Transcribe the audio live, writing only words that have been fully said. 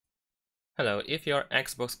Hello, if your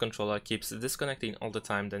Xbox controller keeps disconnecting all the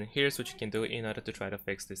time, then here's what you can do in order to try to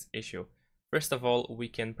fix this issue. First of all, we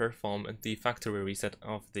can perform the factory reset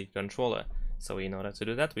of the controller. So in order to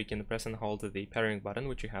do that, we can press and hold the pairing button,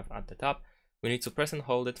 which you have at the top. We need to press and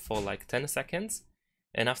hold it for like 10 seconds.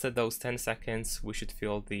 And after those 10 seconds, we should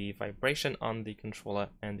feel the vibration on the controller,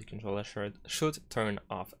 and the controller should turn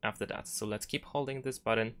off after that. So let's keep holding this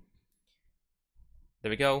button. There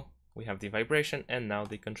we go. We have the vibration, and now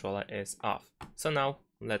the controller is off. So now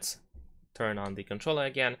let's turn on the controller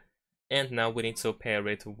again, and now we need to pair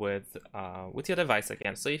it with your device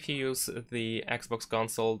again. So if you use the Xbox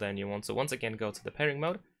console, then you want to once again go to the pairing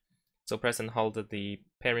mode. So press and hold the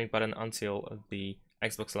pairing button until the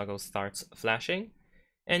Xbox logo starts flashing.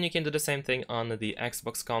 And you can do the same thing on the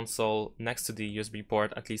Xbox console next to the USB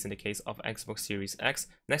port, at least in the case of Xbox Series X.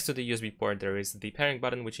 Next to the USB port there is the pairing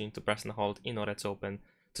button, which you need to press and hold in order to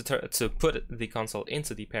put the console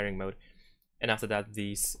into the pairing mode. And after that,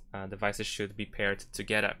 these devices should be paired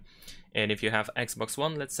together. And if you have Xbox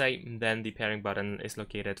One, let's say, then the pairing button is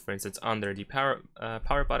located, for instance, under the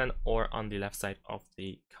power button or on the left side of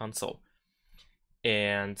the console.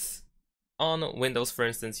 And on Windows, for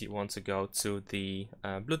instance, you want to go to the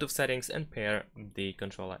Bluetooth settings and pair the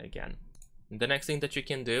controller again. The next thing that you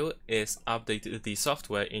can do is update the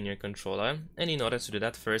software in your controller. And in order to do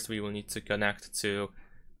that, first we will need to connect to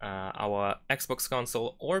our Xbox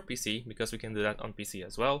console or PC, because we can do that on PC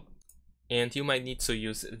as well. And you might need to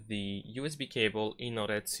use the USB cable in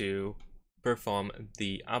order to perform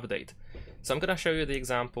the update. So I'm gonna show you the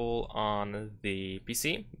example on the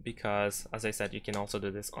PC, because as I said, you can also do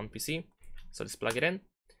this on PC. So just plug it in.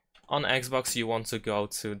 On Xbox, you want to go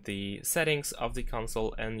to the settings of the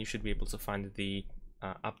console, and you should be able to find the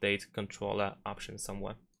update controller option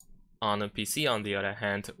somewhere. On a PC, on the other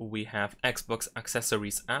hand, we have Xbox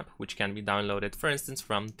Accessories app, which can be downloaded, for instance,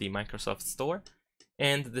 from the Microsoft Store.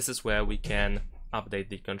 And this is where we can update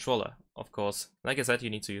the controller. Of course, like I said, you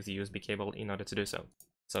need to use the USB cable in order to do so.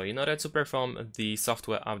 So in order to perform the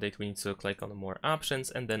software update, we need to click on more options,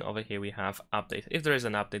 and then over here we have update. If there is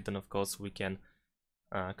an update, then of course we can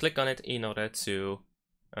click on it in order to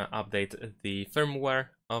update the firmware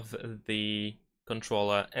of the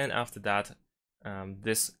controller, and after that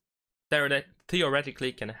this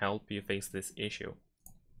theoretically can help you face this issue.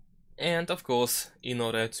 And of course, in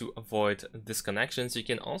order to avoid disconnections, you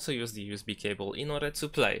can also use the USB cable in order to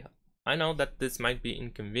play. I know that this might be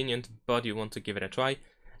inconvenient, but you want to give it a try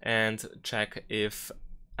and check if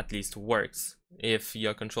at least works. If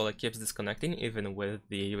your controller keeps disconnecting even with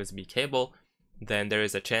the USB cable, then there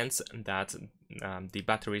is a chance that the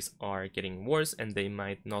batteries are getting worse and they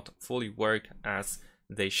might not fully work as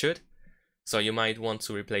they should. So you might want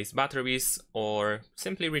to replace batteries or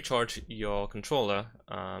simply recharge your controller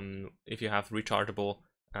if you have rechargeable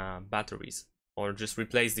batteries, or just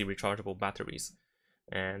replace the rechargeable batteries.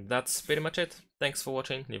 And that's pretty much it. Thanks for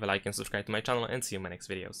watching. Leave a like and subscribe to my channel, and see you in my next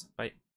videos. Bye.